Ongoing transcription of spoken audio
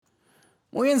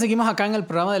Muy bien, seguimos acá en el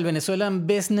programa del Venezuelan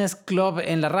Business Club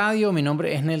en la radio. Mi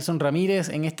nombre es Nelson Ramírez.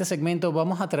 En este segmento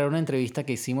vamos a traer una entrevista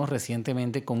que hicimos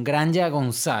recientemente con Granja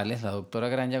González, la doctora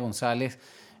Granja González,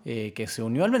 que se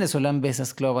unió al Venezuelan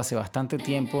Business Club hace bastante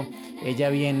tiempo. Ella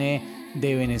viene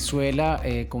de Venezuela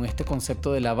con este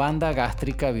concepto de la banda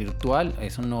gástrica virtual.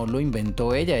 Eso no lo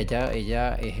inventó ella.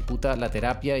 Ella ejecuta la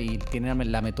terapia y tiene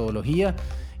la metodología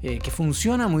que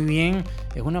funciona muy bien.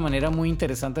 Es una manera muy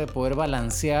interesante de poder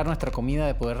balancear nuestra comida,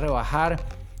 de poder rebajar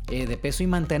de peso y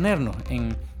mantenernos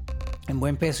en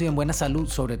buen peso y en buena salud.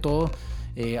 Sobre todo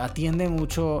atiende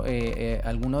mucho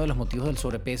algunos de los motivos del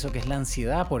sobrepeso, que es la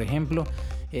ansiedad, por ejemplo.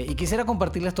 Y quisiera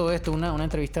compartirles todo esto, una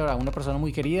entrevista a una persona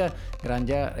muy querida.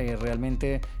 Granja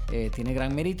realmente tiene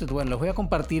gran mérito. Bueno, les voy a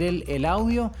compartir el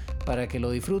audio para que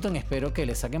lo disfruten. Espero que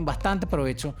les saquen bastante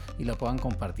provecho y lo puedan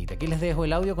compartir. Aquí les dejo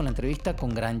el audio con la entrevista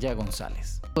con Granja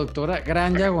González. Doctora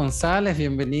Granja González,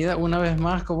 bienvenida una vez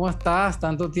más. ¿Cómo estás?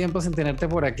 Tanto tiempo sin tenerte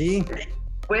por aquí.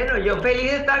 Bueno, yo feliz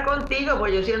de estar contigo,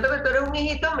 pues yo siento que tú eres un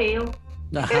hijito mío.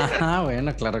 Ajá,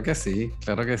 bueno, claro que sí,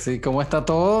 claro que sí. ¿Cómo está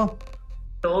todo?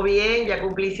 Todo bien, ya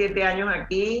cumplí 7 años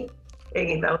aquí en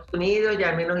Estados Unidos,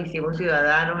 ya nos hicimos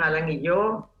ciudadanos, Alan y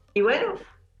yo. Y bueno,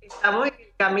 estamos en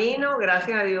el camino,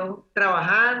 gracias a Dios,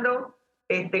 trabajando,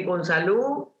 con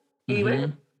salud. Y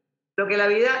bueno, lo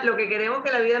que queremos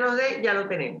que la vida nos dé, ya lo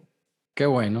tenemos. Qué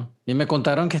bueno. Y me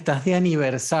contaron que estás de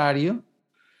aniversario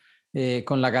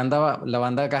con la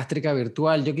banda gástrica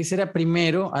virtual. Yo quisiera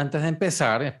primero, antes de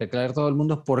empezar, explicarle a todo el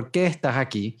mundo por qué estás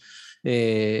aquí,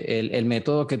 el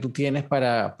método que tú tienes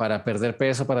para perder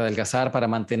peso, para adelgazar, para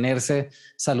mantenerse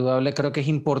saludable, creo que es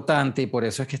importante y por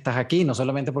eso es que estás aquí, no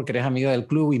solamente porque eres amiga del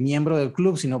club y miembro del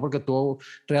club, sino porque tú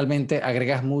realmente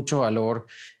agregas mucho valor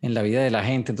en la vida de la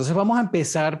gente. Entonces vamos a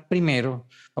empezar primero,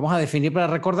 vamos a definir para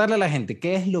recordarle a la gente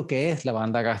qué es lo que es la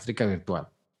banda gástrica virtual.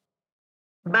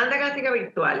 Banda gástrica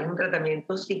virtual es un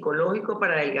tratamiento psicológico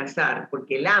para adelgazar,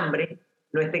 porque el hambre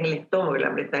no está en el estómago, el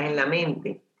hambre está en la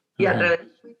mente. Y a través de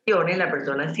sugestiones la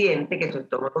persona siente que su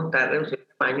estómago está reducido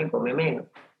de tamaño y come menos.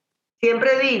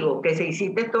 Siempre digo que si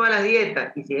hiciste todas las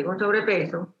dietas y sigues con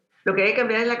sobrepeso, lo que hay que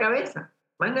cambiar es la cabeza,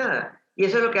 más nada. Y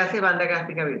eso es lo que hace banda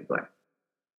gástrica virtual.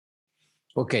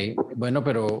 Ok, bueno,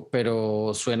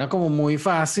 pero suena como muy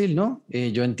fácil, ¿no?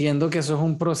 Yo entiendo que eso es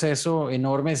un proceso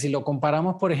enorme. Si lo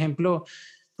comparamos, por ejemplo,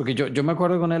 porque yo me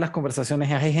acuerdo que una de las conversaciones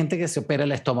es, hay gente que se opera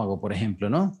el estómago, por ejemplo,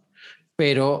 ¿no?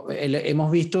 Pero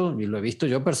hemos visto, y lo he visto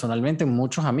yo personalmente,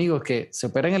 muchos amigos que se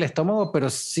operan el estómago, pero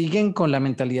siguen con la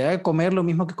mentalidad de comer lo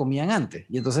mismo que comían antes.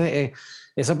 Y entonces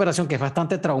esa operación, que es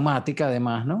bastante traumática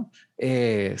además, ¿no?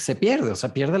 Se pierde, o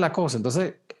sea, pierde la cosa.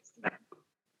 Entonces...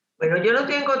 Bueno, yo no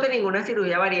estoy en contra de ninguna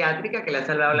cirugía bariátrica que le ha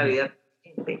salvado la vida a la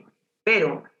gente,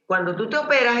 pero cuando tú te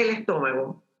operas el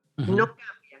estómago, no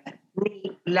cambias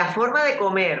ni la forma de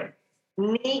comer,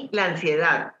 ni la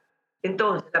ansiedad.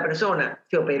 Entonces, la persona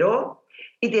se operó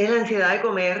y tiene la ansiedad de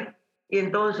comer, y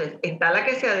entonces está la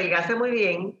que se adelgaza muy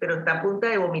bien, pero está a punto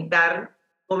de vomitar,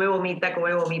 come, vomita,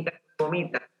 come, vomita,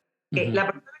 vomita. La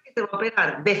persona que se va a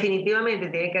operar definitivamente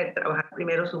tiene que trabajar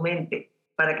primero su mente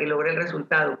para que logre el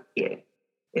resultado que quiere.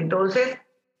 Entonces,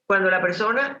 cuando la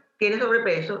persona tiene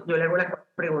sobrepeso, yo le hago las 4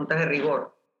 preguntas de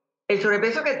rigor. ¿El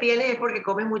sobrepeso que tienes es porque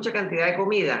comes mucha cantidad de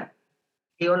comida?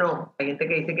 ¿Sí o no? Hay gente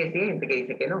que dice que sí, hay gente que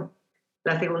dice que no.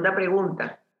 La segunda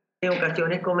pregunta, en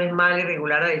ocasiones comes mal,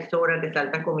 irregular, a deshoras, te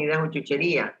saltas comidas o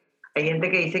chucherías. Hay gente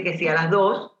que dice que sí a las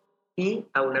 2 y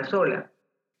a una sola.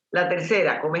 La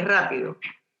tercera, comes rápido.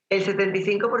 El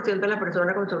 75% de las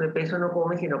personas con sobrepeso no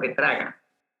come, sino que traga.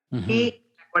 Y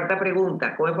la cuarta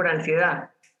pregunta, come por ansiedad.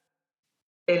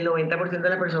 El 90% de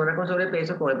las personas con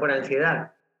sobrepeso come por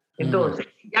ansiedad. Entonces,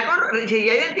 si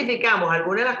ya identificamos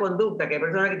alguna de las conductas, que hay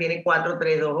personas que tienen 4,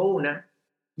 3, 2 o 1,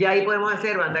 ya ahí podemos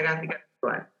hacer banda gástrica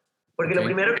virtual. Porque lo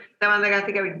primero que la banda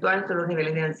gástrica virtual son los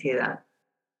niveles de ansiedad.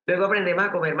 Luego aprendemos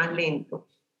a comer más lento.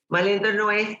 Más lento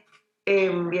no es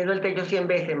viendo el techo 100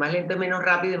 veces, más lento es menos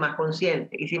rápido y más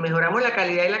consciente. Y si mejoramos la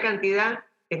calidad y la cantidad,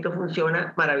 esto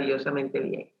funciona maravillosamente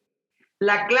bien.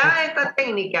 La clave de esta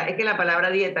técnica es que la palabra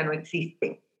dieta no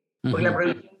existe, porque la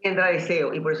prohibición engendra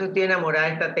deseo, y por eso estoy enamorada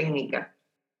de esta técnica.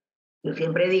 Yo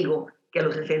siempre digo que a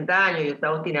los 60 años yo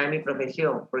estaba obstinada en mi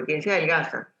profesión, porque ¿quién se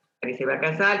adelgaza? A que se va a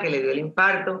casar, que le dio el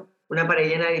infarto, una pared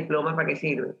llena de diplomas, ¿para qué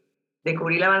sirve?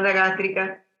 Descubrí la banda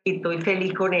gástrica y estoy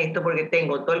feliz con esto porque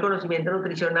tengo todo el conocimiento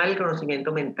nutricional y el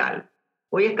conocimiento mental.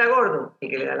 Hoy está gordo, el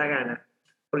que le da la gana,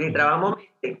 porque si trabajamos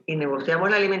y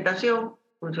negociamos la alimentación,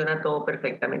 funciona todo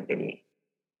perfectamente bien.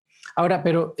 Ahora,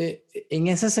 pero en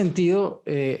ese sentido,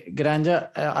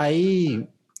 Granja, hay,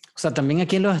 o sea, también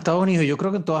aquí en los Estados Unidos, yo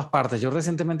creo que en todas partes, yo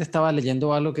recientemente estaba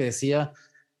leyendo algo que decía,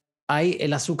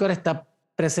 el azúcar está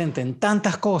presente en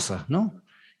tantas cosas, ¿no?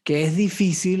 Que es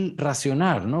difícil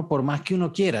racionar, ¿no? Por más que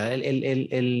uno quiera.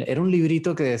 Era un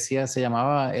librito que decía, se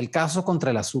llamaba El caso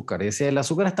contra el azúcar. Y decía, el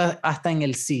azúcar está hasta en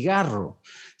el cigarro.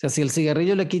 O sea, si el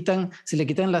cigarrillo si le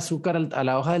quitan el azúcar a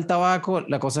la hoja del tabaco,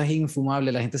 la cosa es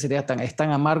infumable. La gente es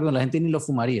tan amargo, la gente ni lo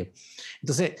fumaría.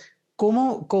 Entonces,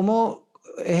 ¿cómo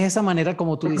es esa manera,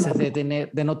 como tú dices,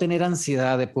 de no tener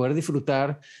ansiedad, de poder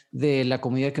disfrutar de la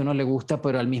comida que a uno le gusta,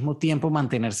 pero al mismo tiempo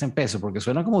mantenerse en peso? Porque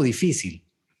suena como difícil.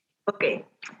 Ok,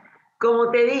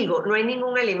 como te digo, no hay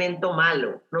ningún alimento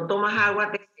malo. No tomas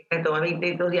agua, te tomas 20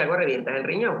 litros de agua, revientas el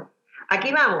riñón.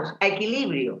 Aquí vamos, a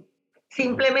equilibrio.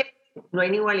 Simplemente no hay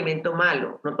ningún alimento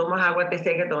malo. No tomas agua, te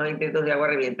seca, tomas 20 litros de agua,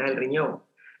 revientas el riñón.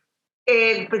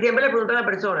 Pues siempre le pregunto a la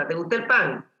persona, ¿te gusta el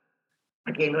pan?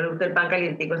 A quien no le gusta el pan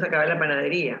calientico se acaba en la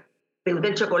panadería. ¿Te gusta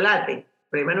el chocolate? El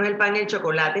problema no es el pan y el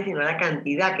chocolate, sino la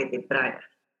cantidad que te tragas.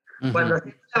 Cuando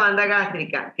hacemos la banda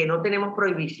gástrica, que no tenemos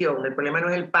prohibición, el problema no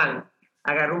es el pan.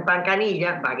 Agarro un pan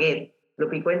canilla, baguette, lo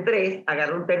pico en tres,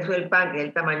 agarro un tercio del pan, que es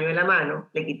el tamaño de la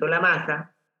mano, le quito la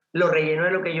masa, lo relleno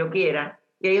de lo que yo quiera,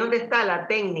 y ahí es donde está la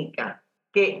técnica,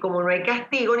 que como no hay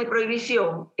castigo ni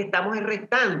prohibición, estamos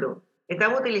restando,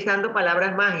 estamos utilizando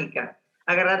palabras mágicas.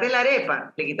 Agarraste la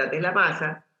arepa, le quitaste la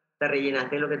masa, la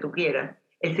rellenaste de lo que tú quieras,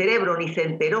 el cerebro ni se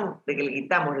enteró de que le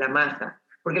quitamos la masa,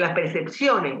 porque las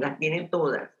percepciones las tienen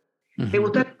todas. ¿Te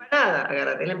gusta la empanada?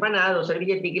 Agarraste la empanada, 2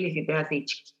 servilletitas y le hiciste así,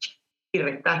 y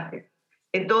restaste.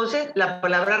 Entonces, la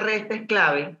palabra resta es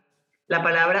clave, la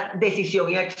palabra decisión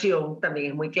y acción también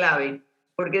es muy clave,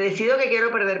 porque decido que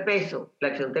quiero perder peso, la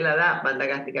acción te la da banda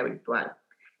gástrica virtual.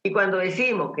 Y cuando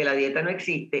decimos que la dieta no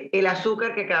existe, el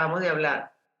azúcar que acabamos de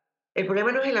hablar, el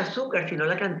problema no es el azúcar, sino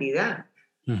la cantidad.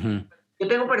 Yo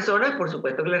tengo personas, por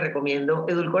supuesto, que les recomiendo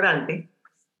edulcorante,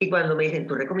 y cuando me dicen,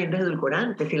 tú recomiendas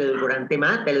edulcorante, si el edulcorante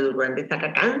mata, el edulcorante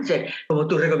saca cáncer, como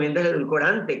tú recomiendas el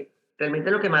edulcorante,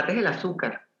 realmente lo que mata es el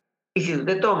azúcar. Y si tú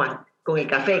te tomas con el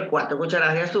café 4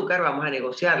 cucharadas de azúcar, vamos a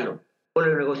negociarlo. O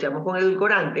lo negociamos con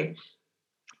edulcorante,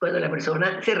 cuando la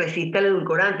persona se resiste al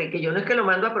edulcorante, que yo no es que lo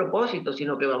mando a propósito,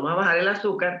 sino que vamos a bajar el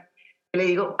azúcar, le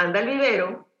digo, anda al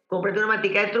vivero, cómprate una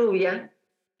matica de truvia,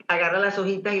 agarra las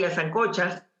hojitas y las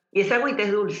zancochas, y esa agüita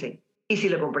es dulce. Y si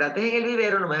lo compraste en el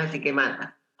vivero, no me vas a decir que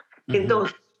mata.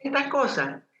 Entonces, estas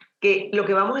cosas, que lo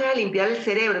que vamos es a limpiar el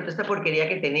cerebro de toda esta porquería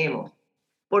que tenemos.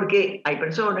 Porque hay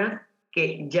personas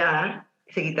que ya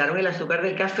se quitaron el azúcar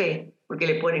del café, porque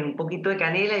le ponen un poquito de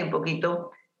canela y un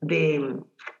poquito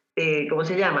 ¿cómo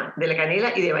se llama? De la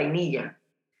canela y de vainilla.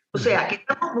 O sea, que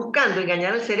estamos buscando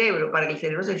engañar al cerebro para que el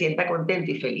cerebro se sienta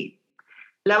contento y feliz.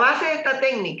 La base de esta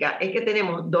técnica es que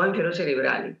tenemos 2 hemisferios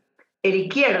cerebrales. El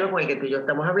izquierdo, con el que tú y yo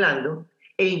estamos hablando,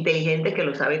 el inteligente que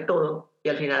lo sabe todo y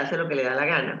al final hace lo que le da la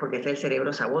gana, porque es el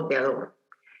cerebro saboteador.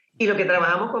 Y lo que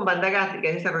trabajamos con banda gástrica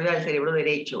es desarrollar el cerebro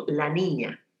derecho, la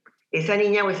niña. Esa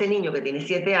niña o ese niño que tiene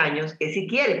 7 años, que sí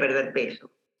quiere perder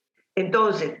peso.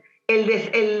 Entonces,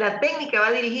 la técnica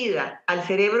va dirigida al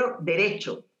cerebro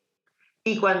derecho.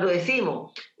 Y cuando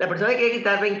decimos, la persona quiere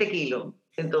quitar 20 kilos,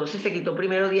 entonces se quitó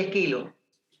primero 10 kilos.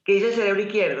 ¿Qué dice el cerebro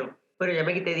izquierdo? Bueno, ya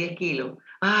me quité 10 kilos.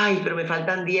 Ay, pero me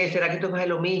faltan 10, ¿será que esto es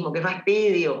lo mismo? ¡Qué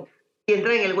fastidio! Y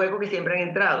entran en el hueco que siempre han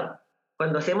entrado.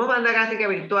 Cuando hacemos banda gástrica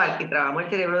virtual y trabajamos el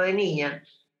cerebro de niña,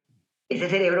 ese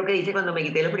cerebro que dice cuando me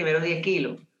quité los primeros 10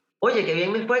 kilos, oye, qué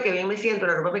bien me fue, qué bien me siento,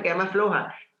 la ropa me queda más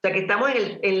floja. O sea, que estamos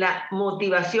en la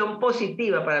motivación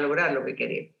positiva para lograr lo que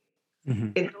queremos.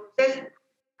 Entonces,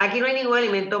 aquí no hay ningún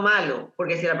alimento malo,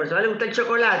 porque si a la persona le gusta el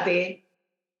chocolate,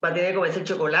 va a tener que comerse el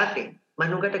chocolate. Más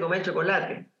nunca te comes el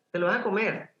chocolate. Te lo vas a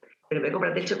comer. Pero en vez de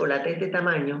comprarte el chocolate de este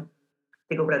tamaño,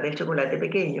 te compraste el chocolate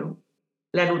pequeño.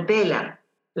 La Nutella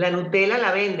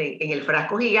la venden en el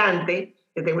frasco gigante.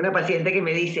 Yo tengo una paciente que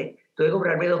me dice, tuve que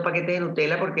comprarme 2 paquetes de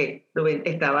Nutella porque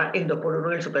estaba en 2x1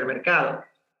 en el supermercado.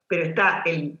 Pero está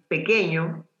el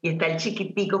pequeño y está el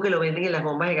chiquitico que lo venden en las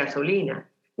bombas de gasolina.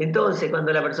 Entonces,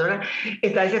 cuando la persona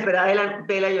está desesperada de la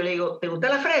Nutella, yo le digo, ¿te gusta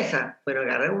la fresa? Bueno,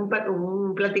 agarra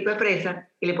un platico de fresa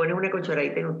y le pones una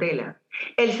cucharadita de Nutella.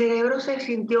 El cerebro se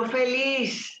sintió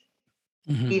feliz.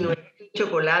 Y no es el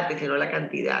chocolate, sino la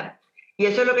cantidad. Y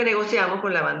eso es lo que negociamos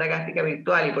con la banda gástrica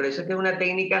virtual. Y por eso es que es una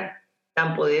técnica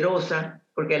tan poderosa,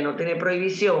 porque al no tener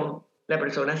prohibición, la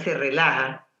persona se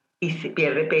relaja y se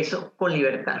pierde peso con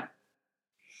libertad.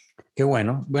 Qué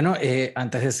bueno. Bueno,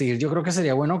 antes de seguir, yo creo que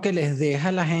sería bueno que les deje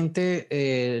a la gente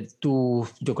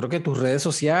yo creo que tus redes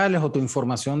sociales o tu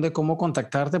información de cómo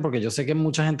contactarte, porque yo sé que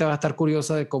mucha gente va a estar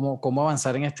curiosa de cómo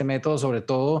avanzar en este método, sobre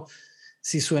todo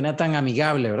si suena tan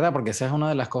amigable, ¿verdad? Porque esa es una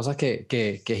de las cosas que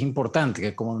es importante,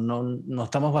 que como no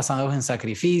estamos basados en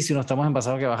sacrificio, no estamos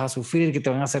basados en que vas a sufrir, que te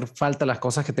van a hacer falta las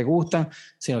cosas que te gustan,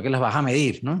 sino que las vas a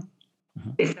medir, ¿no?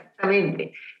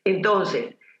 Exactamente.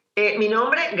 Entonces, mi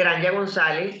nombre, Granja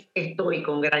González, estoy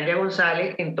con Granja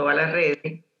González en todas las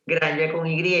redes, Granja con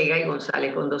Y y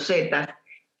González con dos Z,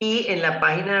 y en la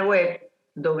página web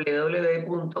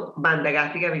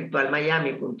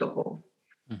www.bandagástricavirtualmiami.com.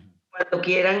 Cuando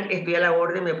quieran, estoy a la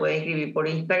orden, me pueden escribir por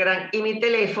Instagram y mi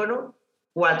teléfono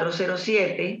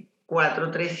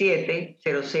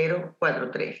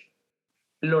 407-437-0043.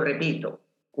 Lo repito,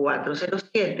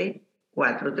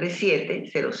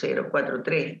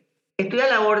 407-437-0043. Estoy a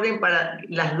la orden para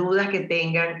las dudas que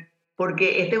tengan,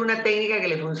 porque esta es una técnica que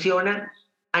le funciona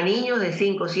a niños de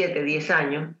 5, 7, 10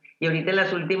 años, y ahorita en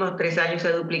los últimos 3 años se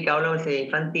ha duplicado la obesidad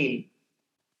infantil,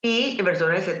 y en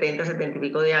personas de 70, 70 y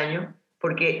pico de años,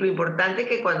 porque lo importante es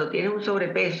que cuando tienes un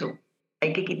sobrepeso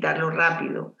hay que quitarlo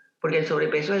rápido, porque el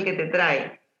sobrepeso es el que te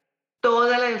trae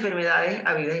todas las enfermedades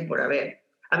habidas y por haber.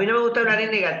 A mí no me gusta hablar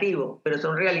en negativo, pero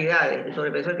son realidades. El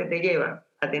sobrepeso es el que te lleva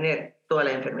a tener todas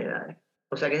las enfermedades.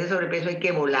 O sea que ese sobrepeso hay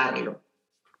que volarlo.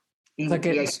 O sea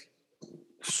que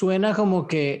suena como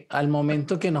que al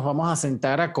momento que nos vamos a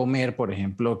sentar a comer, por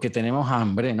ejemplo, que tenemos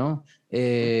hambre, ¿no?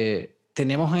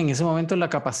 Tenemos en ese momento la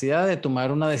capacidad de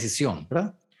tomar una decisión,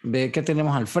 ¿verdad? Ve qué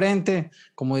tenemos al frente,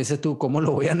 como dices tú, ¿cómo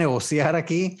lo voy a negociar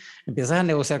aquí? Empiezas a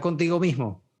negociar contigo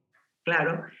mismo.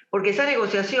 Claro, porque esa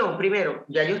negociación, primero,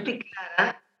 ya yo estoy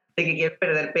clara de que quiero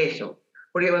perder peso.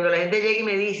 Porque cuando la gente llega y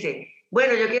me dice,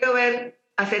 bueno, yo quiero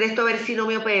hacer esto a ver si no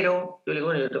me opero, yo le digo,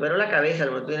 bueno, yo te opero la cabeza, a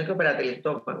lo mejor tú tienes que operarte el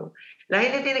estómago. La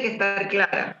gente tiene que estar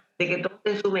clara de que todo está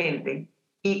en su mente.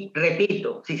 Y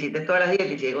repito, si hiciste todas las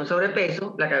dietas y sigues con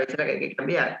sobrepeso, la cabeza es la que hay que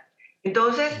cambiar.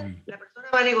 Entonces, la persona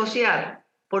va a negociar,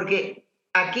 porque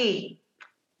aquí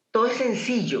todo es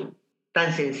sencillo,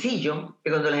 tan sencillo,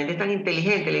 que cuando la gente es tan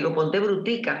inteligente, le digo, ponte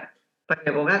brutica para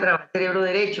que pongas a trabajar el cerebro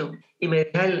derecho y me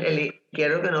dejas el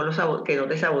izquierdo que no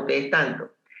te sabotees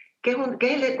tanto.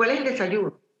 ¿Cuál es el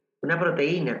desayuno? Una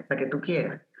proteína, la que tú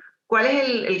quieras. ¿Cuál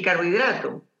es el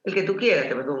carbohidrato? El que tú quieras.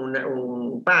 Te puedes comer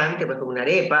un pan, te puedes comer una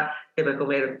arepa, te puedes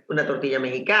comer una tortilla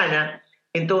mexicana.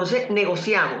 Entonces,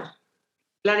 negociamos.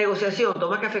 La negociación,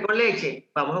 ¿tomas café con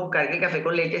leche? Vamos a buscar que el café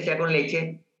con leche sea con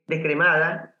leche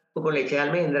descremada o con leche de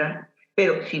almendra,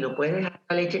 pero si no puedes dejar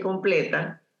la leche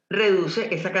completa,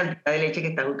 reduce esa cantidad de leche que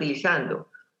estás utilizando.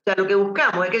 O sea, lo que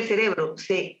buscamos es que el cerebro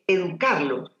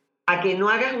educarlo a que no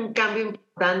hagas un cambio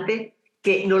importante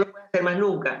que no lo puedas hacer más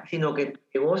nunca, sino que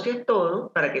negocies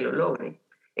todo para que lo logres.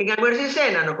 En almuerzo y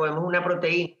cena nos comemos una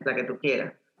proteína, la que tú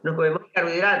quieras. Nos comemos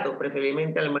carbohidratos,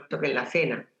 preferiblemente al almuerzo que en la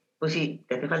cena. Pues si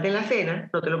te hace falta en la cena,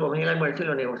 no te lo comes en el almuerzo y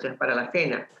lo negocias para la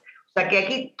cena. O sea que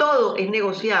aquí todo es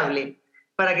negociable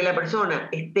para que la persona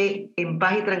esté en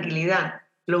paz y tranquilidad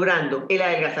logrando el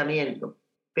adelgazamiento.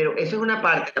 Pero eso es una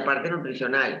parte, la parte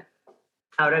nutricional.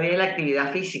 Ahora viene la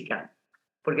actividad física,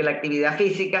 porque la actividad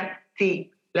física,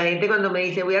 sí, la gente cuando me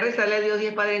dice voy a rezarle a Dios y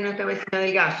es Padre Nuestro, esta vez me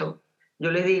adelgazo,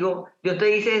 yo les digo, Dios te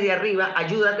dice desde arriba,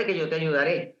 ayúdate que yo te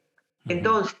ayudaré.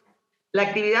 Entonces, la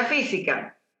actividad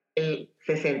física, el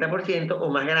 60% o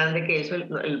más grande que eso,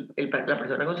 la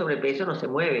persona con sobrepeso no se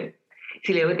mueve.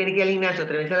 Si le digo que tiene que ir al gimnasio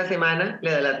 3 veces a la semana,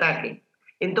 le da el ataque.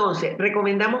 Entonces,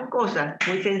 recomendamos cosas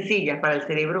muy sencillas para el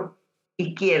cerebro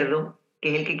izquierdo,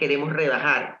 que es el que queremos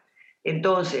rebajar.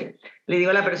 Entonces, le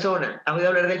digo a la persona, ¿has oído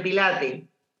hablar del Pilates?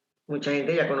 Mucha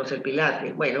gente ya conoce el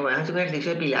Pilates. Bueno, vas a hacer un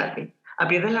ejercicio de Pilates.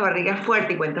 Aprietas la barriga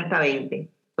fuerte y cuenta hasta 20.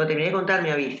 Cuando termine de contar,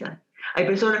 me avisa. Hay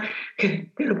personas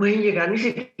que no pueden llegar ni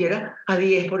siquiera a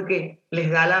 10 porque les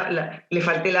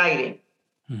falta el aire.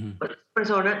 Cuando esa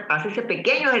persona hace ese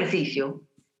pequeño ejercicio,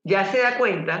 ya se da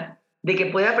cuenta de que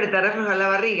puede apretar y aflojar la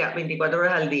barriga 24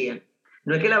 horas al día.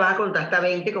 No es que la vas a contar hasta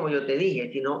 20 como yo te dije,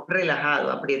 sino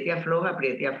relajado, aprieta y afloja,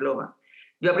 aprieta y afloja.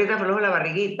 Yo aprieto y aflojo la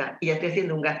barriguita y ya estoy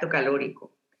haciendo un gasto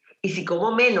calórico. Y si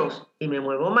como menos y me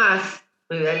muevo más,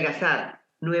 me voy a adelgazar.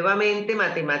 Nuevamente,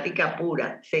 matemática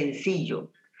pura,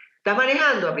 sencillo. Estás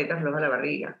manejando, aprieta floja la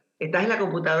barriga. Estás en la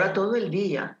computadora todo el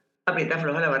día, aprieta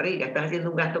floja la barriga. Estás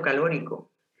haciendo un gasto calórico.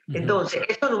 Entonces,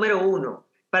 eso número uno,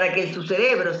 para que su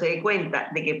cerebro se dé cuenta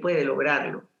de que puede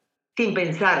lograrlo, sin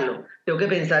pensarlo. Tengo que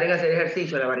pensar en hacer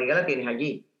ejercicio, la barriga la tienes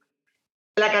allí.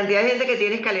 La cantidad de gente que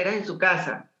tiene escaleras en su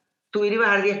casa, subir y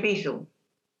bajar 10 pisos,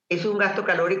 eso es un gasto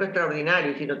calórico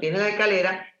extraordinario. Si no tienes la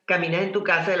escalera, caminas en tu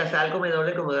casa de la sala al comedor,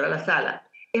 del comedor a la sala.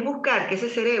 Es buscar que ese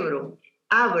cerebro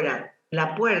abra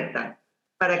la puerta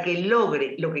para que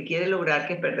logre lo que quiere lograr,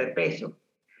 que es perder peso.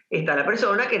 Está la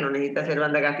persona que no necesita hacer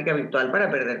banda gástrica virtual para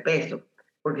perder peso,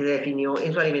 porque se definió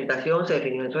en su alimentación, se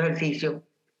definió en su ejercicio.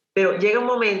 Pero llega un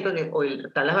momento en que hoy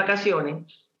están las vacaciones,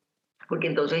 porque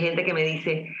entonces hay gente que me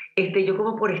dice, yo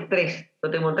como por estrés,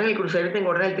 no te montas en el crucero y te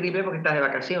engordas el triple porque estás de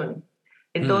vacaciones.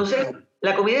 Entonces,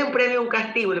 la comida es un premio, un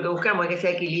castigo, y lo que buscamos es que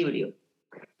sea equilibrio.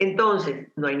 Entonces,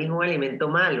 no hay ningún alimento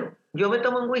malo. Yo me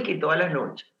tomo un whisky todas las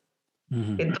noches.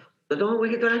 Entonces, ¿yo tomo un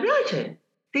whisky todas las noches?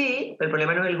 Sí, pero el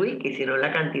problema no es el whisky, sino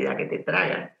la cantidad que te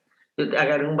tragas. Yo te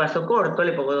agarré un vaso corto,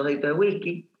 le pongo 2 deditos de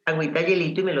whisky, agüita,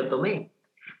 hielito y me lo tomé.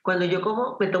 Cuando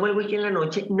yo me tomo el whisky en la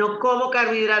noche, no como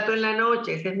carbohidrato en la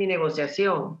noche, esa es mi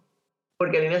negociación.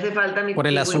 Porque a mí me hace falta Por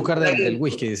el mi azúcar del traguito.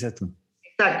 whisky, dices tú.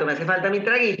 Exacto, me hace falta mi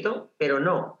traguito, pero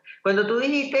no. Cuando tú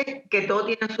dijiste que todo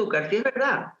tiene azúcar, sí es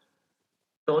verdad,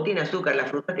 todo tiene azúcar, las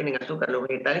frutas tienen azúcar, los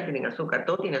vegetales tienen azúcar,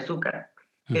 todo tiene azúcar.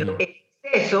 Pero el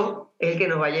exceso es el que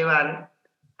nos va a llevar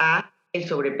a el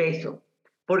sobrepeso,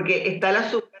 porque está el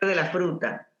azúcar de la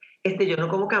fruta. Yo no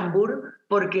como cambur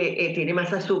porque tiene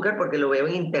más azúcar, porque lo veo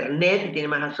en internet y tiene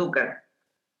más azúcar.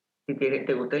 Si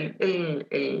te gusta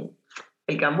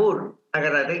el cambur,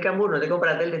 agarrate el cambur, no te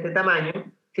compraste el de este tamaño,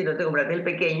 sino te compraste el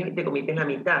pequeño y te comiste la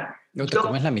mitad. O te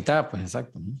comes la mitad, pues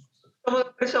exacto. Como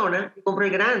 2 personas, compro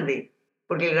el grande,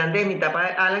 porque el grande es mitad para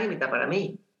Alan y mitad para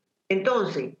mí.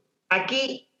 Entonces,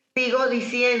 aquí sigo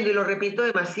diciendo y lo repito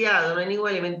demasiado, no hay ningún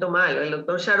alimento malo. El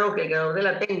doctor Sharok, el creador de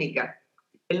la técnica,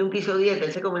 él nunca hizo dieta,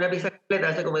 él se come una pizza completa,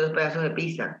 él se come 2 pedazos de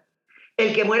pizza.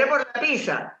 El que muere por la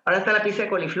pizza, ahora está la pizza de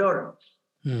coliflor,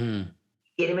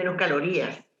 tiene menos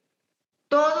calorías.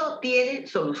 Todo tiene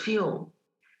solución.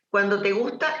 Cuando te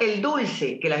gusta el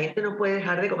dulce, que la gente no puede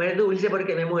dejar de comer dulce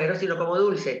porque me muero si no como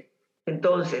dulce,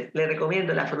 entonces le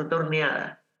recomiendo la fruta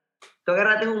horneada. Tú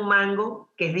agarraste un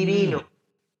mango que es divino.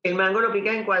 El mango lo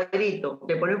picas en cuadritos,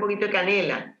 le pones un poquito de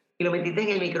canela y lo metiste en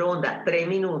el microondas 3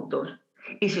 minutos.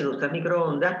 Y si no usas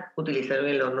microondas, utilízalo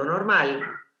en el horno normal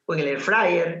o en el air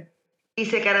fryer y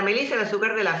se carameliza el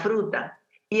azúcar de la fruta.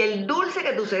 Y el dulce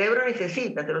que tu cerebro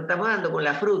necesita, te lo estamos dando con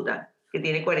la fruta, que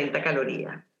tiene 40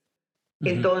 calorías.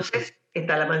 Entonces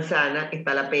está la manzana,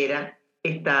 está la pera,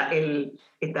 está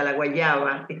la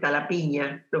guayaba, está la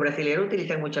piña. Los brasileños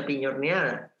utilizan mucha piña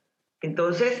horneada.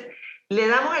 Entonces, le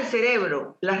damos al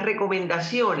cerebro las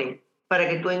recomendaciones para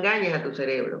que tú engañes a tu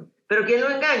cerebro. Pero ¿quién lo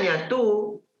engaña?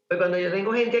 Tú. Pues cuando yo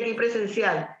tengo gente aquí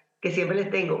presencial, que siempre les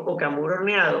tengo o cambur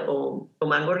horneado o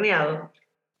mango horneado,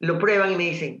 lo prueban y me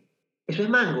dicen, eso es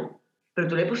mango. Pero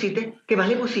tú le pusiste, ¿qué más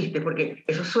le pusiste? Porque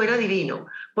eso suena divino.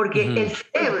 Porque el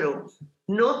cerebro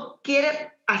no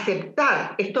quiere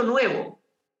aceptar esto nuevo.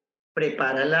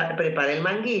 Prepara el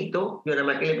manguito, yo nada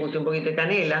más que le puse un poquito de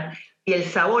canela, y el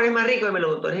sabor es más rico de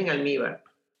melodotones en almíbar.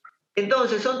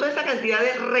 Entonces, son toda esa cantidad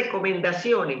de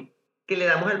recomendaciones que le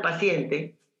damos al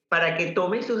paciente para que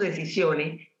tome sus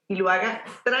decisiones y lo haga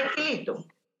tranquilito.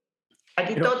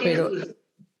 Aquí todo tiene su...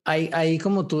 Hay,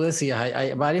 como tú decías,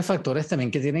 hay varios factores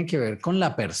también que tienen que ver con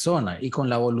la persona y con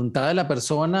la voluntad de la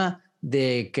persona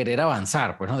de querer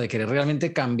avanzar, pues, ¿no? De querer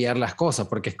realmente cambiar las cosas,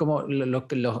 porque es como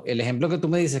el ejemplo que tú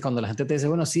me dices cuando la gente te dice,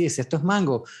 bueno, sí, esto es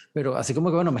mango, pero así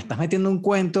como que, bueno, me estás metiendo un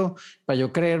cuento para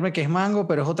yo creerme que es mango,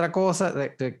 pero es otra cosa.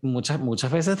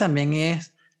 Muchas veces también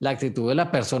es la actitud de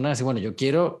la persona de decir, bueno, yo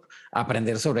quiero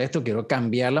aprender sobre esto, quiero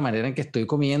cambiar la manera en que estoy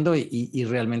comiendo y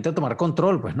realmente tomar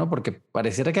control, pues, ¿no? Porque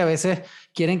pareciera que a veces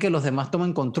quieren que los demás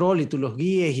tomen control y tú los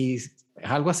guíes y es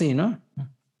algo así, ¿no?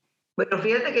 Bueno,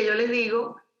 fíjate que yo les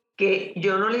digo que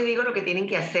yo no les digo lo que tienen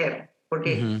que hacer,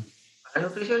 porque el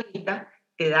nutricionista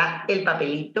te da el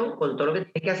papelito con todo lo que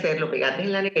tienes que hacer, lo pegaste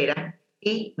en la nevera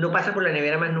y no pasa por la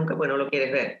nevera más nunca porque no lo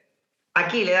quieres ver.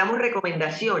 Aquí le damos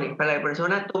recomendaciones para que la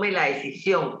persona tome la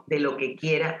decisión de lo que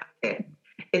quiera hacer.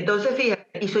 Entonces,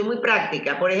 fíjate, y soy muy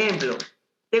práctica. Por ejemplo,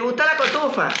 ¿te gusta la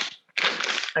cotufa?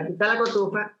 Aquí está la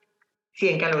cotufa,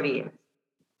 100 calorías.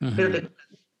 Pero te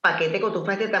paquete de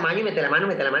cotufa de este tamaño y mete la mano,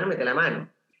 mete la mano, mete la mano.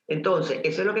 Entonces,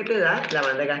 eso es lo que te da la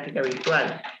banda gástrica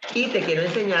virtual. Y te quiero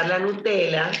enseñar la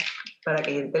Nutella para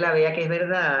que gente la vea que es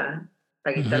verdad.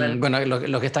 Aquí está la... Bueno,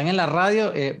 los que están en la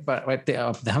radio,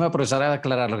 déjame aprovechar a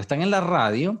aclarar, los que están en la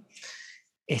radio,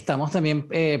 estamos también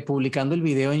publicando el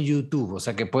video en YouTube, o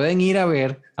sea que pueden ir a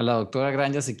ver a la doctora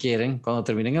Granja si quieren, cuando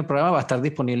terminen el programa va a estar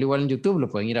disponible igual en YouTube, lo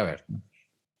pueden ir a ver.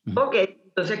 Ok,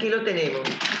 entonces aquí lo tenemos.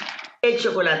 El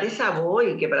chocolate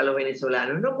Savoy, que para los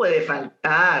venezolanos no puede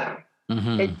faltar.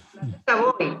 El chocolate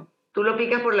Savoy, tú lo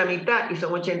picas por la mitad y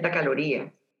son 80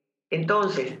 calorías.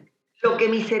 Entonces, lo que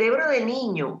mi cerebro de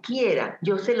niño quiera,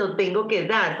 yo se lo tengo que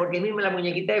dar, porque es mismo la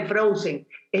muñequita de Frozen,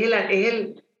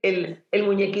 es el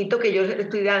muñequito que yo le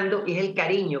estoy dando y es el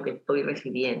cariño que estoy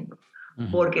recibiendo.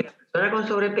 Porque la persona con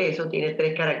sobrepeso tiene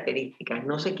 3 características: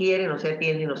 no se quiere, no se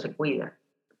atiende y no se cuida.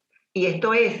 Y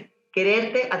esto es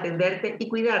quererte, atenderte y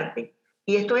cuidarte.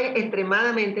 Y esto es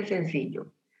extremadamente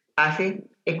sencillo.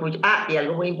 Y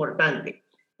algo muy importante.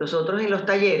 Nosotros en los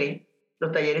talleres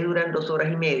duran 2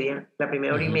 horas y media. La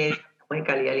primera hora y media estamos en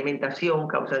calidad de alimentación,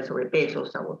 causa de sobrepeso,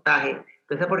 sabotaje,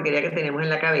 toda esa porquería que tenemos en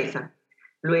la cabeza.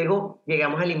 Luego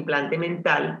llegamos al implante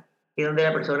mental, que es donde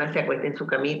la persona se acuesta en su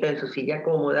camita, en su silla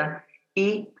cómoda,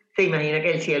 y se imagina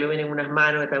que el cielo viene en unas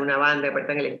manos, está en una banda,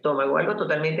 apretan el estómago, algo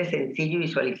totalmente sencillo y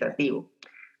visualizativo.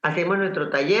 Hacemos nuestro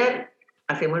taller,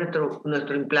 hacemos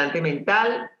nuestro implante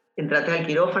mental, entraste al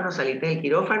quirófano, saliste del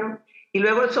quirófano, y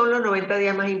luego son los 90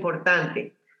 días más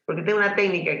importantes, porque esta es una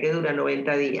técnica que dura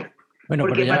 90 días. Bueno,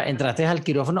 pero Porque ya entraste al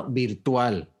quirófano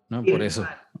virtual, ¿no? Por eso.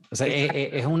 O sea,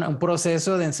 es un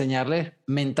proceso de enseñarles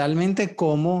mentalmente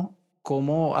cómo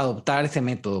adoptar ese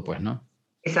método, pues, ¿no?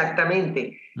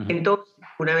 Exactamente. Entonces,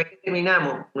 una vez que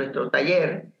terminamos nuestro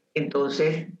taller,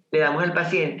 entonces le damos al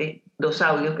paciente 2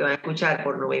 audios que van a escuchar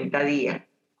por 90 días.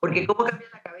 Porque ¿cómo cambia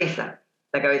la cabeza?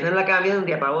 La cabeza no la cambia de un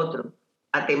día para otro.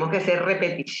 Tenemos que hacer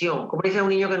repetición. ¿Cómo dice a un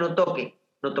niño que no toque?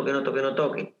 No toque, no toque, no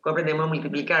toque. ¿Cómo aprendemos a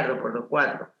multiplicarlo por los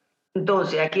 4?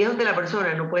 Entonces, aquí es donde la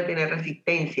persona no puede tener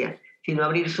resistencia, sino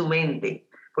abrir su mente.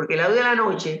 Porque el audio de la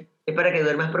noche es para que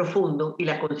duermas profundo y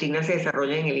las consignas se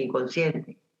desarrollen en el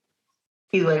inconsciente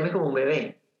y duerme como un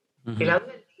bebé. El audio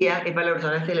del día es para la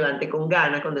persona que se levante con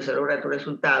ganas, con deseo de lograr tu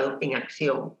resultado en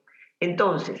acción.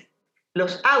 Entonces,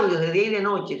 los audios de día y de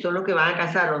noche son los que van a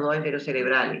cazar los dos hemisferios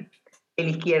cerebrales, el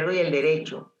izquierdo y el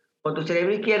derecho. Cuando tu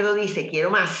cerebro izquierdo dice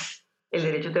quiero más, el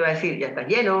derecho te va a decir ya estás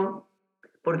lleno,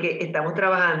 porque estamos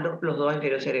trabajando los dos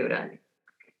hemisferios cerebrales.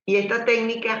 Y esta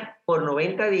técnica, por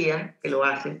 90 días, que lo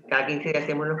haces, cada 15 días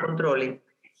hacemos los controles,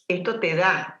 esto te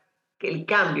da que el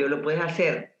cambio lo puedes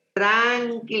hacer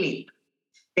tranquilito.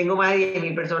 Tengo más de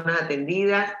 10.000 personas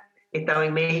atendidas, he estado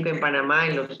en México, en Panamá,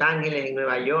 en Los Ángeles, en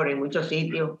Nueva York, en muchos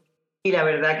sitios, y la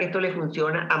verdad que esto le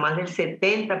funciona a más del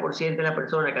 70% de las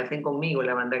personas que hacen conmigo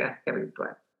la banda gástrica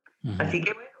virtual. Así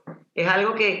que bueno, es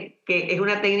algo que es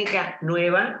una técnica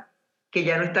nueva, que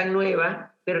ya no es tan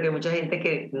nueva, pero que mucha gente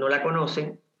que no la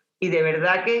conoce, y de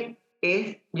verdad que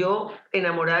es yo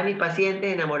enamorada de mis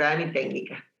pacientes, enamorada de mi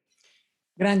técnica.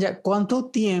 Granja, ¿cuánto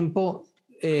tiempo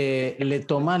le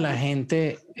toma a la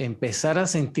gente empezar a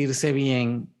sentirse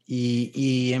bien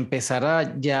y empezar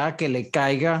a ya que le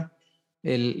caiga,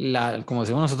 como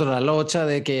decimos nosotros, la locha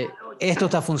de que esto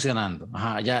está funcionando?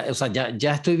 Ajá, ya, o sea,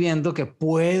 ya estoy viendo que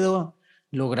puedo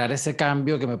lograr ese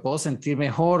cambio, que me puedo sentir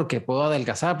mejor, que puedo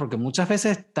adelgazar, porque muchas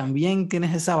veces también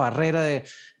tienes esa barrera de,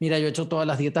 mira, yo he hecho todas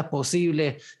las dietas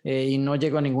posibles y no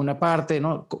llego a ninguna parte,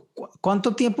 ¿no?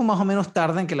 ¿Cuánto tiempo más o menos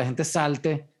tarda en que la gente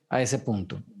salte a ese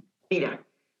punto? Mira,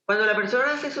 cuando la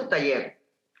persona hace su taller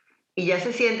y ya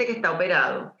se siente que está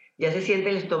operado, ya se siente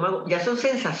el estómago, ya son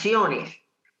sensaciones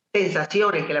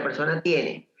que la persona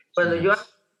tiene. Cuando yo,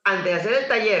 antes de hacer el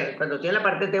taller, cuando estoy en la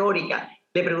parte teórica,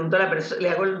 le pregunto a la persona, le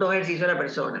hago los 2 ejercicios a la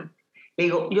persona. Le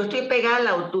digo, yo estoy pegada al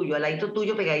lado tuyo, al ladito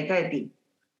tuyo, pegadita de ti.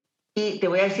 Y te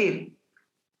voy a decir,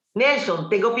 Nelson,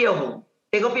 tengo piojo,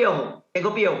 tengo piojo,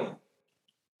 tengo piojo.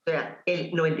 O sea,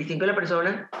 el 95% de la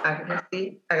persona hace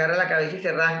así, agarra la cabeza y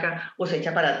se rasca o se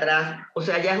echa para atrás. O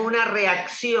sea, ya es una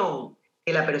reacción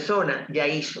que la persona ya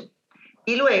hizo.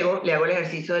 Y luego le hago el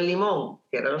ejercicio del limón.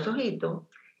 Cierra los ojitos.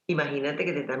 Imagínate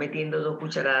que te estás metiendo 2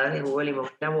 cucharadas de jugo de limón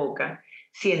en la boca.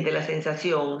 Siente la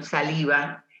sensación,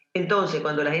 saliva. Entonces,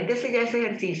 cuando la gente hace ya ese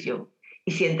ejercicio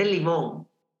y siente el limón,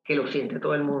 que lo siente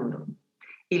todo el mundo,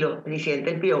 y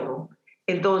siente el piojo,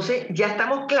 entonces ya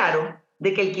estamos claros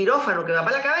de que el quirófano que va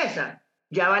para la cabeza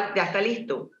ya está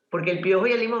listo, porque el piojo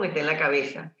y el limón están en la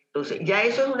cabeza. Entonces ya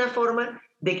eso es una forma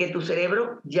de que tu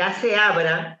cerebro ya se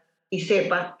abra y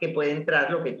sepa que puede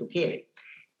entrar lo que tú quieres.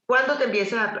 ¿Cuándo te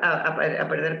empiezas a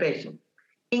perder peso?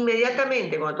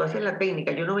 Inmediatamente, cuando tú haces la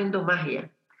técnica, yo no vendo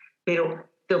magia, pero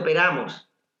te operamos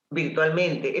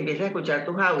virtualmente, empiezas a escuchar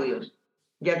tus audios,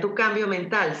 ya tu cambio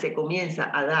mental se comienza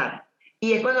a dar.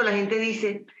 Y es cuando la gente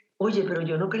dice, oye, pero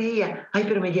yo no creía, ay,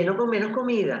 pero me lleno con menos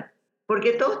comida,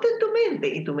 porque todo está en tu mente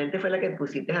y tu mente fue la que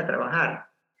pusiste a trabajar.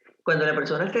 Cuando la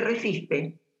persona se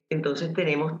resiste, entonces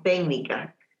tenemos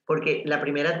técnicas, porque la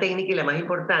primera técnica y la más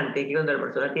importante es que cuando la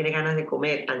persona tiene ganas de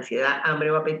comer, ansiedad,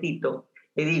 hambre o apetito,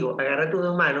 le digo, agarra tus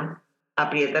 2 manos,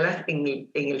 apriétalas en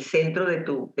el centro de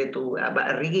tu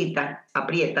barriguita,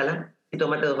 apriétalas y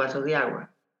tómate 2 vasos de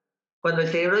agua. Cuando el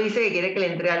cerebro dice que quiere que le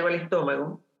entre algo al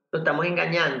estómago, lo estamos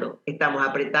engañando. Estamos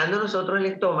apretando nosotros el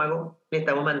estómago, le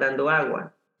estamos mandando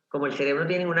agua. Como el cerebro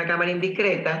tiene una cámara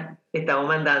indiscreta, le estamos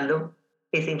mandando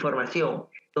esa información.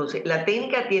 Entonces, la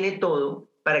técnica tiene todo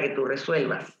para que tú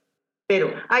resuelvas.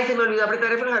 Pero, ay, se me olvidó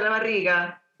apretar y aflojar la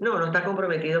barriga. No, no estás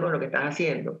comprometido con lo que estás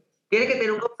haciendo. Tienes que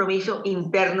tener un compromiso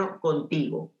interno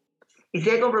contigo. Y si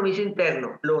hay compromiso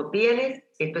interno, lo tienes,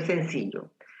 esto es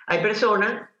sencillo. Hay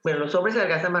personas, bueno, los hombres se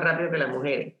adelgazan más rápido que las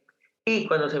mujeres. Y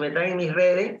cuando se metan en mis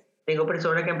redes, tengo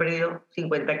personas que han perdido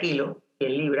 50 kilos,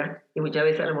 100 libras, y muchas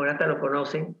veces a lo mejor hasta lo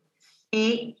conocen.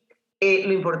 Y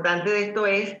lo importante de esto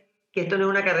es que esto no es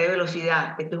una carrera de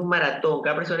velocidad, esto es un maratón,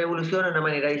 cada persona evoluciona de una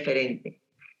manera diferente.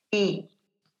 ¿Y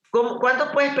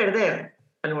cuánto puedes perder?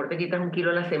 A lo mejor te quitas 1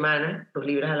 kilo a la semana, 2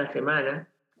 libras a la semana,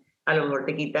 a lo mejor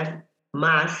te quitas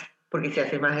más, porque si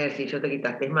haces más ejercicio te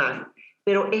quitaste más.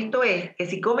 Pero esto es que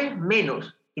si comes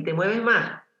menos y te mueves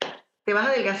más, te vas a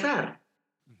adelgazar.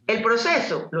 El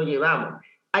proceso lo llevamos.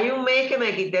 Hay un mes que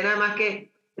me quité nada más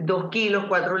que 2 kilos,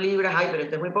 4 libras, ay, pero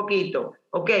esto es muy poquito.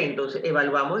 Ok, entonces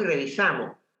evaluamos y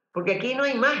revisamos. Porque aquí no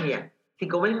hay magia. Si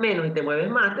comes menos y te mueves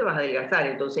más, te vas a adelgazar.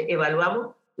 Entonces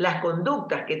evaluamos las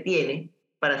conductas que tienes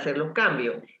para hacer los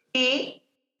cambios. Y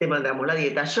te mandamos la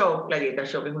dieta shock. La dieta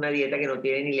shock es una dieta que no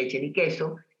tiene ni leche ni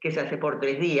queso, que se hace por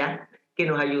 3 días, que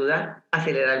nos ayuda a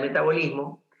acelerar el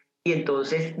metabolismo y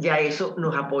entonces ya eso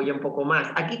nos apoya un poco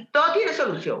más. Aquí todo tiene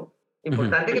solución.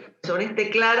 Importante que la persona esté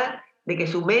clara de que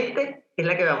su mente es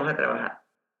la que vamos a trabajar.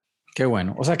 Qué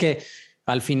bueno. O sea que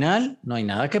al final no hay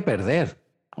nada que perder.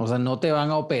 O sea, no te van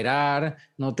a operar,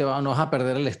 no vas a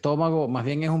perder el estómago. Más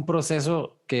bien es un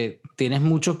proceso que tienes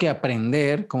mucho que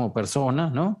aprender como persona,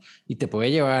 ¿no? Y te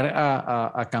puede llevar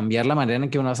a cambiar la manera en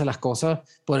que uno hace las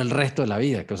cosas por el resto de la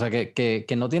vida. O sea,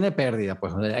 que no tiene pérdida.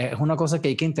 Pues es una cosa que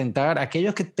hay que intentar.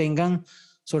 Aquellos que tengan,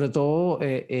 sobre todo,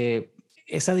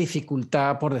 esa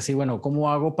dificultad por decir, bueno,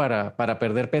 ¿cómo hago para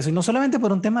perder peso? Y no solamente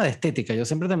por un tema de estética, yo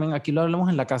siempre también, aquí lo hablamos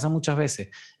en la casa muchas veces,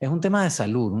 es un tema de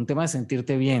salud, un tema de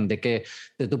sentirte bien, de que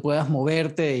tú puedas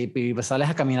moverte y sales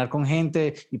a caminar con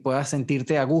gente y puedas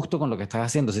sentirte a gusto con lo que estás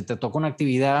haciendo. Si te toca una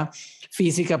actividad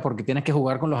física porque tienes que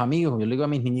jugar con los amigos, yo le digo a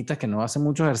mis niñitas que no hacen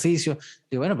mucho ejercicio,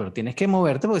 digo, bueno, pero tienes que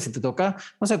moverte porque si te toca,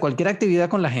 no sé, cualquier actividad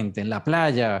con la gente, en la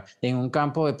playa, en un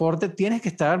campo de deporte, tienes que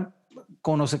estar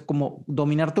conocer, como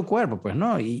dominar tu cuerpo, pues,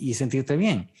 ¿no? Y sentirte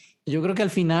bien. Yo creo que al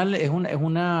final es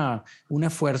un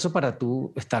esfuerzo para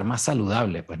tú estar más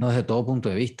saludable, pues, ¿no? Desde todo punto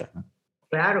de vista, ¿no?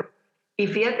 Claro. Y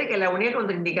fíjate que la única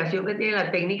contraindicación que tiene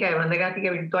la técnica de banda gástrica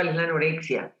virtual es la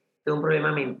anorexia, que es un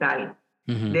problema mental.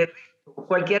 De resto,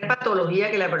 cualquier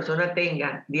patología que la persona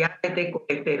tenga, diabetes,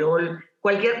 colesterol,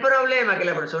 cualquier problema que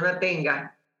la persona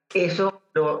tenga, eso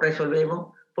lo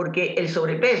resolvemos porque el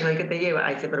sobrepeso es el que te lleva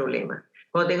a ese problema.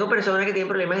 Cuando tengo personas que tienen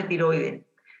problemas de tiroides,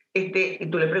 y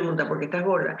tú le preguntas, ¿por qué estás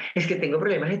gorda? Es que tengo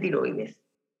problemas de tiroides.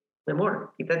 Mi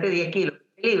amor, quítate 10 kilos,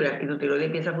 libras y tu tiroides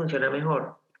empieza a funcionar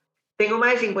mejor. Tengo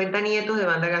más de 50 nietos de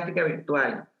banda gástrica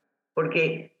virtual,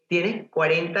 porque tienes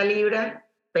 40 libras,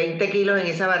 20 kilos en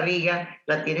esa barriga,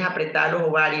 la tienes apretada los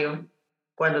ovarios.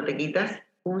 Cuando te quitas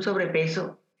un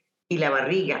sobrepeso y la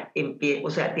barriga, o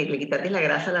sea, le quitaste la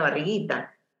grasa a la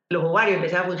barriguita, los ovarios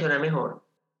empiezan a funcionar mejor.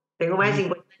 Tengo más de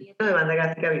 50 nietos de banda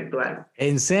gástrica virtual.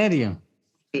 ¿En serio?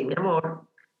 Sí, mi amor,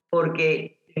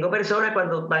 porque tengo personas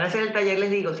cuando van a hacer el taller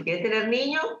les digo, si quieres tener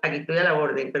niños, aquí estoy a la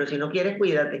orden, pero si no quieres,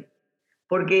 cuídate.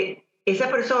 Porque esa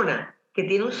persona que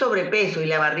tiene un sobrepeso y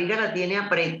la barriga la tiene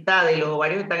apretada y los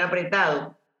ovarios están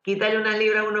apretados, quítale unas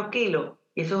libras, unos kilos,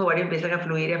 y esos ovarios empiezan a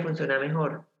fluir y a funcionar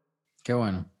mejor. Qué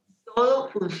bueno. Todo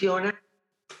funciona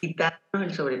quitándonos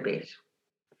el sobrepeso.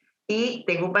 Y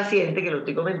tengo un paciente, que lo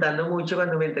estoy comentando mucho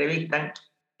cuando me entrevistan,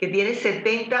 que tiene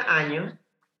 70 años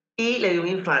y le dio un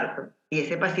infarto. Y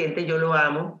ese paciente yo lo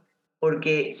amo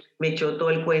porque me echó todo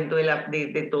el cuento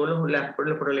de todos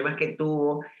los problemas que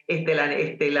tuvo,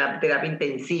 la terapia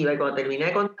intensiva. Y cuando termina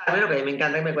de contarme, lo que a mí me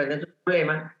encanta que me cuenten sus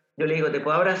problemas, yo le digo, ¿te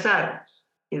puedo abrazar?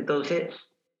 Y entonces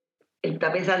él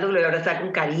está pensando que lo voy a abrazar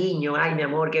con cariño. Ay, mi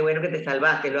amor, qué bueno que te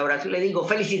salvaste. Lo abrazo y le digo,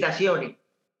 felicitaciones.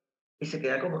 Y se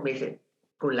queda como, me dice,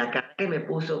 con la cara que me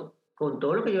puso, con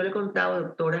todo lo que yo le he contado,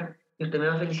 doctora, y usted me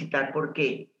va a felicitar, ¿por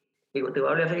qué? Digo, te voy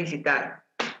a volver a felicitar,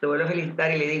 te vuelvo a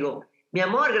felicitar y le digo, mi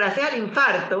amor, gracias al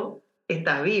infarto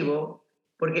estás vivo,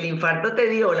 porque el infarto te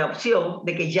dio la opción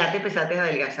de que ya te empezaste a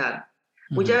adelgazar.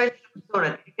 Muchas veces la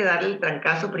persona tiene que darle el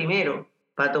trancazo primero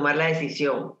para tomar la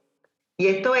decisión. Y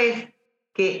esto es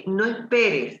que no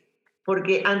esperes,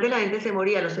 porque antes la gente se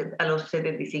moría a los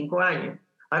 75 años,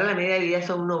 ahora la media de vida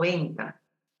son 90.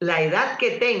 La edad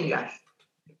que tengas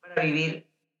es para vivir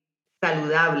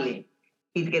saludable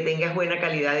y que tengas buena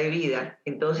calidad de vida.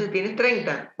 Entonces, ¿tienes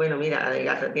 30? Bueno, mira,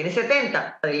 adelgaza. ¿Tienes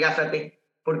 70? Adelgázate,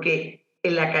 porque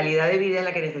en la calidad de vida es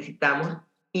la que necesitamos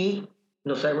y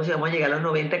no sabemos si vamos a llegar a los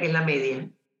 90, que es la media.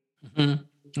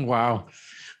 Wow.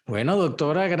 Bueno,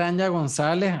 doctora Granja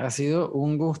González, ha sido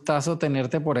un gustazo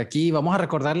tenerte por aquí. Vamos a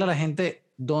recordarle a la gente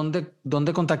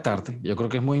dónde contactarte. Yo creo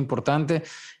que es muy importante.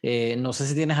 No sé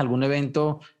si tienes algún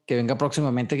evento que venga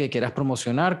próximamente que quieras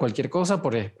promocionar, cualquier cosa,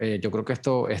 porque yo creo que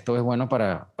esto es bueno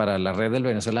para la red del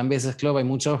Venezuelan Business Club. Hay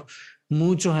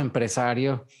muchos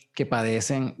empresarios que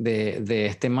padecen de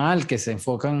este mal, que se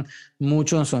enfocan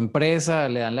mucho en su empresa,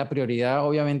 le dan la prioridad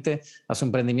obviamente a su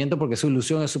emprendimiento porque es su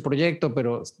ilusión, es su proyecto,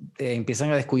 pero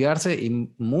empiezan a descuidarse y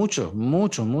muchos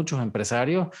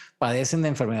empresarios padecen de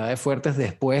enfermedades fuertes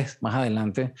después, más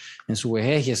adelante en su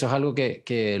vejez, y eso es algo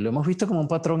que lo hemos visto como un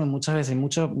patrón en muchas veces,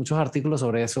 muchos artículos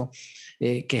sobre eso,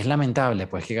 que es lamentable,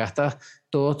 pues que gastas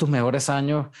todos tus mejores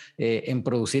años en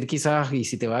producir quizás, y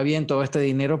si te va bien, todo este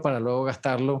dinero para luego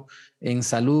gastarlo en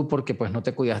salud porque pues no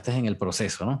te cuidaste en el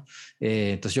proceso, ¿no?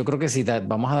 Entonces yo creo que sí,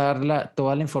 vamos a dar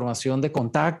toda la información de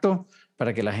contacto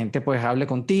para que la gente pues hable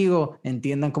contigo,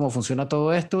 entiendan cómo funciona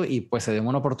todo esto y pues se den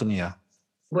una oportunidad.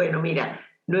 Bueno, mira,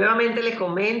 nuevamente les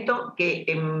comento que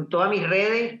en todas mis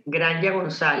redes, Granja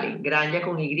González, Granja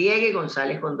con Y y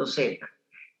González con 2Z.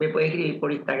 Me pueden escribir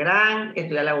por Instagram,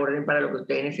 estoy a la orden para lo que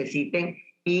ustedes necesiten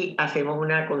y hacemos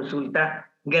una consulta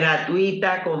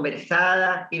gratuita,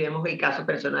 conversada y vemos el caso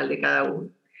personal de cada uno.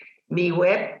 Mi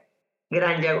web,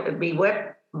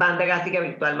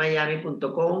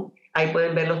 bandagástricavirtualmiami.com, ahí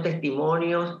pueden ver los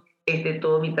testimonios,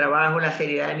 todo mi trabajo, la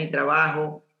seriedad de mi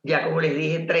trabajo. Ya como les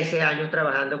dije, 13 años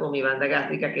trabajando con mi banda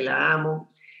gástrica, que la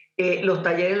amo. Los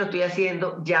talleres los estoy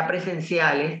haciendo ya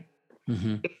presenciales,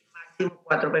 máximo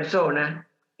 4 personas,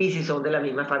 y si son de la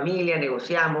misma familia,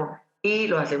 negociamos, y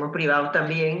los hacemos privados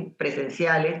también,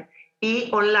 presenciales, y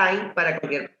online para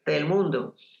cualquier parte del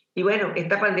mundo. Y bueno,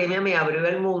 esta pandemia me abrió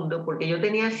el mundo, porque yo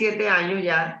tenía 7 años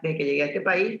ya, desde que llegué a este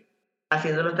país,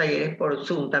 haciendo los talleres por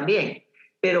Zoom también.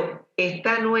 Pero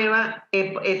esta nueva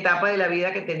etapa de la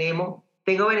vida que tenemos,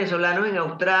 tengo venezolanos en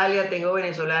Australia, tengo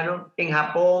venezolanos en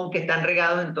Japón, que están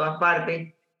regados en todas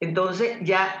partes. Entonces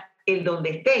ya el donde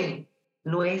estén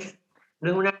no es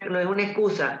una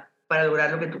excusa para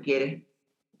lograr lo que tú quieres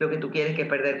que es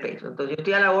perder peso. Entonces yo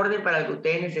estoy a la orden para lo que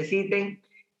ustedes necesiten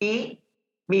y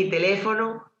mi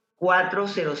teléfono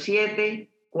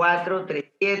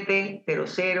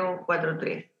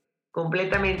 407-437-0043.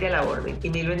 Completamente a la orden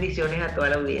y mil bendiciones a toda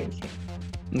la audiencia.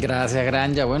 Gracias,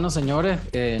 Granja. Bueno, señores,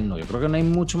 no, yo creo que no hay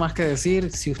mucho más que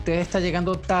decir. Si usted está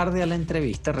llegando tarde a la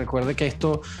entrevista, recuerde que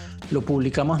esto lo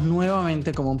publicamos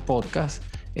nuevamente como un podcast.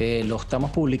 Lo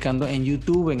estamos publicando en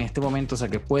YouTube en este momento, o sea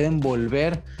que pueden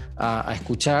volver a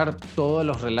escuchar todos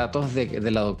los relatos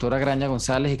de la doctora Granja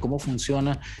González y cómo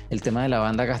funciona el tema de la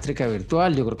banda gástrica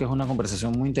virtual. Yo creo que es una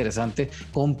conversación muy interesante.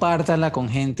 Compártanla con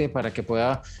gente para que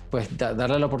pueda pues,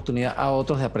 darle la oportunidad a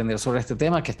otros de aprender sobre este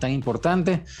tema que es tan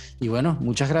importante. Y bueno,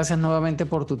 muchas gracias nuevamente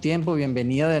por tu tiempo.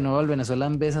 Bienvenida de nuevo al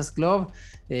Venezuelan Business Club.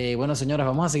 Bueno, señoras,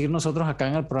 vamos a seguir nosotros acá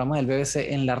en el programa del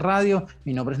BBC en la radio.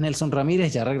 Mi nombre es Nelson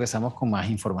Ramírez, ya regresamos con más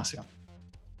información.